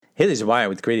Hey, this is Wyatt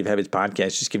with Creative Habits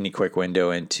Podcast. Just giving you a quick window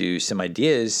into some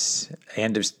ideas.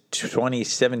 End of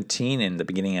 2017 and the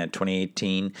beginning of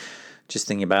 2018. Just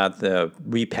thinking about the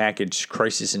repackaged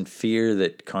crisis and fear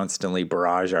that constantly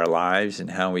barrage our lives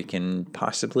and how we can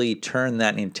possibly turn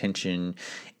that intention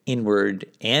inward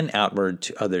and outward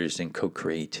to others and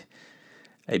co-create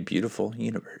a beautiful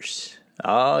universe.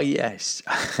 Oh, yes.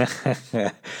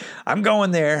 I'm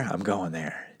going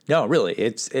there. No, really,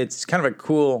 it's kind of a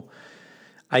cool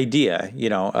idea,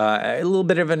 a little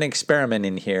bit of an experiment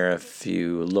in here if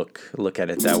you look at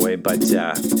it that way, but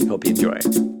hope you enjoy it.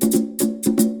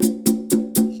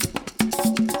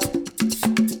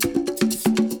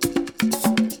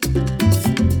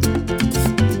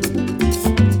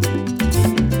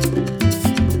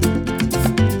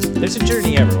 There's a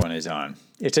journey everyone is on.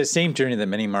 It's the same journey that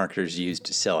many marketers use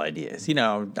to sell ideas.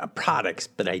 Not products,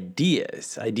 but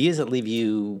ideas. Ideas that leave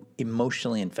you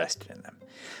emotionally invested in them.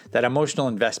 That emotional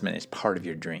investment is part of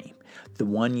your dream, the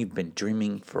one you've been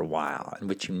dreaming for a while and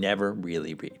which you never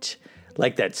really reach.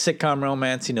 Like that sitcom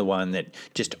romance, one that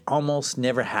just almost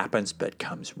never happens but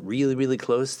comes really, really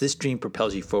close. This dream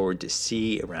propels you forward to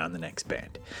see around the next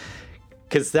bend.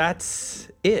 Because that's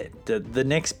it, the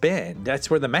next bend, that's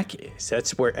where the mech is.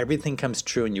 That's where everything comes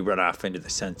true and you run off into the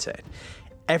sunset.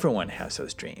 Everyone has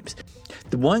those dreams.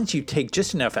 The ones you take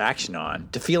just enough action on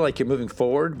to feel like you're moving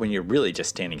forward when you're really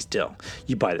just standing still.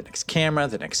 You buy the next camera,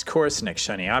 the next course, the next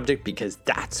shiny object because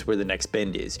that's where the next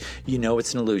bend is. You know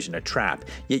it's an illusion, a trap,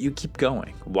 yet you keep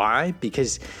going. Why?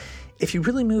 Because if you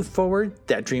really move forward,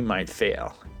 that dream might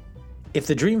fail. If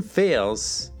the dream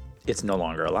fails, it's no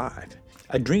longer alive.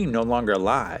 A dream no longer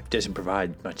alive doesn't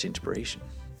provide much inspiration.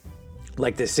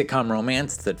 Like the sitcom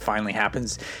romance that finally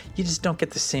happens, you just don't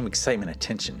get the same excitement and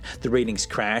attention. The ratings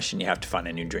crash and you have to find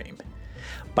a new dream.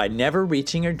 By never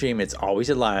reaching your dream, it's always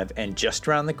alive and just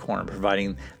around the corner,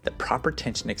 providing the proper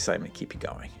tension and excitement to keep you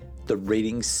going. The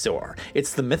ratings soar.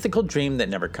 It's the mythical dream that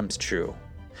never comes true.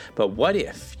 But what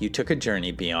if you took a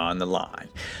journey beyond the line?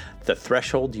 The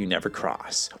threshold you never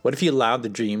cross. What if you allowed the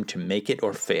dream to make it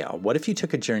or fail? What if you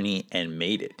took a journey and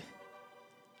made it?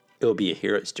 It will be a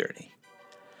hero's journey.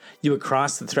 You would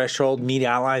cross the threshold, meet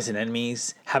allies and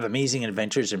enemies, have amazing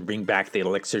adventures, and bring back the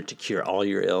elixir to cure all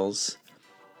your ills.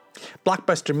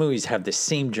 Blockbuster movies have the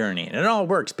same journey, and it all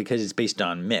works because it's based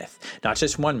on myth. Not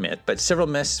just one myth, but several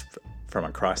myths from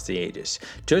across the ages.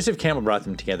 Joseph Campbell brought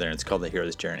them together, and it's called The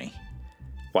Hero's Journey.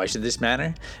 Why should this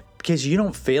matter? Because you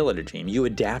don't fail at a dream, you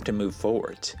adapt and move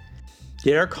forward.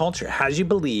 Yet our culture has you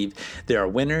believe there are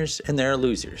winners and there are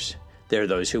losers. There are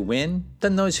those who win,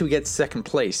 then those who get second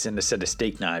place in a set of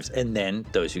steak knives, and then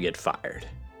those who get fired.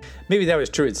 Maybe that was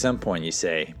true at some point, you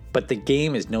say, but the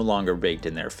game is no longer rigged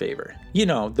in their favor. The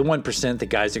 1%, the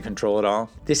guys that control it all.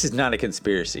 This is not a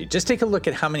conspiracy. Just take a look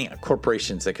at how many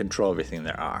corporations that control everything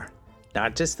there are.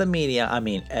 Not just the media, I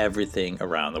mean everything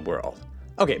around the world.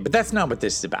 Okay, but that's not what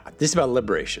this is about. This is about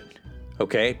liberation,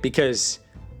 okay? Because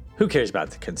who cares about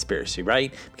the conspiracy,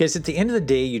 right? Because at the end of the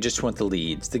day, you just want the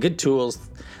leads, the good tools,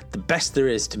 the best there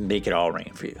is to make it all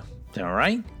rain for you. All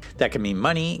right? That could mean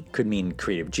money, could mean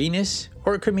creative genius,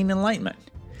 or it could mean enlightenment.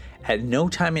 At no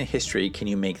time in history can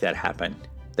you make that happen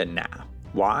than now.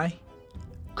 Why?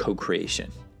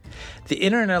 Co-creation. The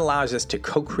internet allows us to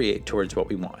co-create towards what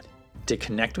we want, to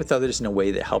connect with others in a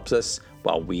way that helps us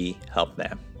while we help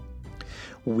them.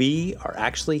 We are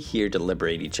actually here to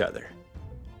liberate each other.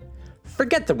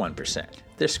 Forget the 1%.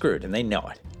 They're screwed and they know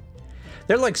it.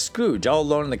 They're like Scrooge all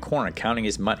alone in the corner counting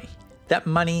his money. That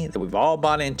money that we've all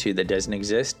bought into that doesn't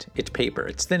exist, it's paper,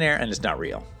 it's thin air, and it's not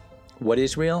real. What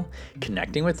is real?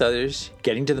 Connecting with others,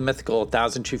 getting to the mythical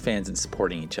 1,000 true fans and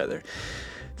supporting each other.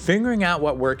 Figuring out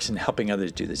what works and helping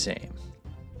others do the same.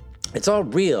 It's all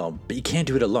real, but you can't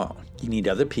do it alone. You need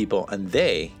other people and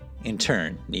they, in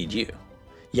turn, need you.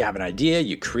 You have an idea,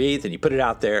 you create, then you put it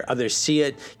out there. Others see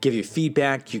it, give you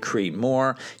feedback, you create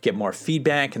more, get more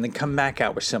feedback, and then come back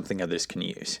out with something others can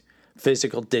use.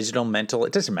 Physical, digital, mental,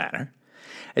 it doesn't matter.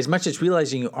 As much as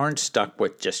realizing you aren't stuck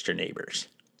with just your neighbors.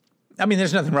 I mean,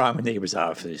 there's nothing wrong with neighbors,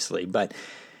 obviously, but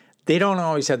they don't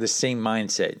always have the same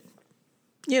mindset,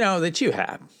 that you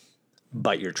have.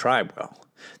 But your tribe will.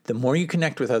 The more you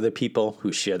connect with other people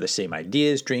who share the same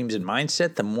ideas, dreams, and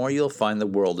mindset, the more you'll find the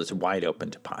world is wide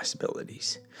open to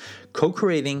possibilities.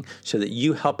 Co-creating so that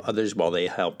you help others while they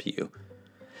help you.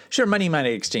 Sure, money might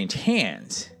exchange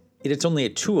hands. It's only a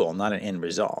tool, not an end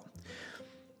result.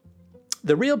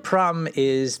 The real problem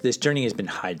is this journey has been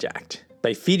hijacked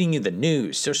by feeding you the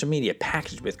news, social media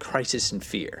packaged with crisis and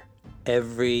fear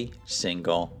every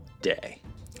single day.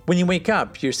 When you wake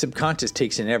up, your subconscious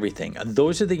takes in everything, and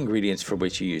those are the ingredients for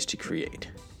which you use to create.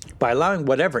 By allowing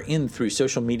whatever in through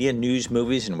social media, news,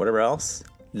 movies, and whatever else,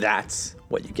 that's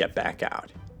what you get back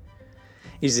out.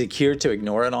 Is it cure to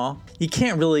ignore it all? You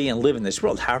can't really live in this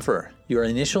world. However, your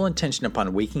initial intention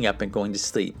upon waking up and going to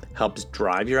sleep helps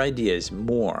drive your ideas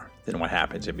more than what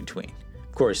happens in between.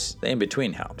 Of course, the in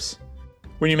between helps.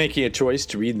 When you're making a choice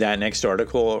to read that next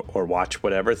article or watch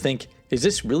whatever, think, is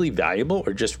this really valuable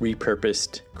or just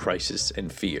repurposed crisis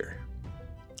and fear?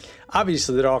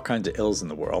 Obviously, there are all kinds of ills in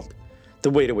the world, the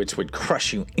weight of which would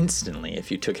crush you instantly if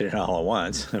you took it all at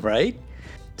once, right?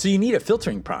 So you need a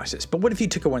filtering process, but what if you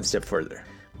took it one step further?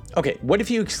 Okay, what if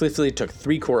you explicitly took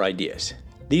 3 core ideas?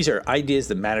 These are ideas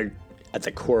that matter at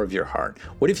the core of your heart.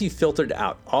 What if you filtered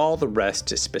out all the rest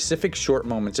to specific short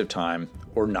moments of time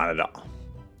or not at all?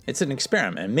 It's an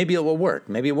experiment. Maybe it will work,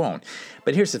 maybe it won't.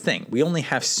 But here's the thing, we only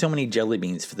have so many jelly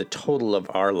beans for the total of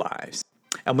our lives.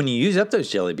 And when you use up those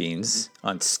jelly beans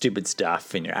on stupid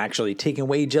stuff and you're actually taking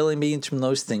away jelly beans from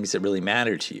those things that really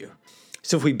matter to you.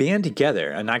 So if we band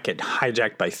together and not get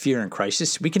hijacked by fear and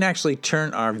crisis, we can actually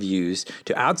turn our views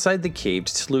to outside the cave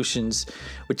solutions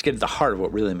which get at the heart of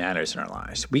what really matters in our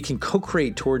lives. We can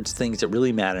co-create towards things that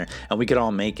really matter and we can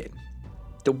all make it.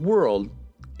 The world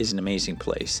is an amazing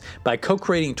place. By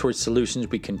co-creating towards solutions,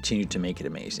 we continue to make it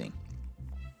amazing.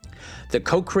 The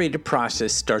co-creative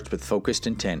process starts with focused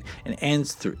intent and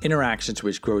ends through interactions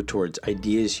which grow towards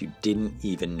ideas you didn't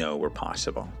even know were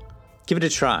possible. Give it a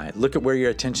try. Look at where your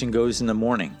attention goes in the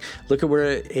morning. Look at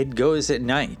where it goes at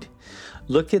night.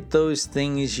 Look at those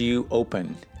things you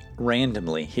open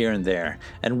randomly here and there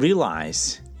and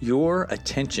realize your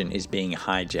attention is being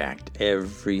hijacked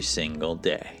every single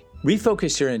day.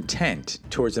 Refocus your intent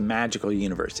towards a magical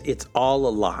universe. It's all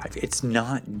alive. It's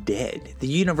not dead. The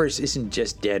universe isn't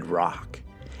just dead rock.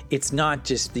 It's not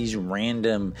just these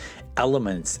random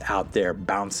elements out there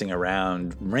bouncing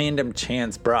around. Random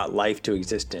chance brought life to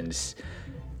existence.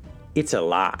 It's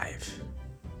alive.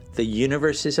 The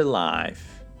universe is alive.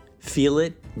 Feel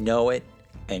it, know it,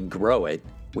 and grow it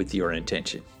with your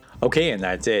intention. Okay, and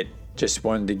that's it. Just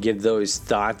wanted to give those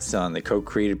thoughts on the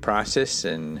co-creative process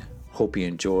and hope you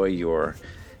enjoy your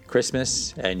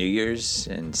Christmas and New Year's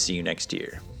and see you next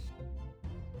year.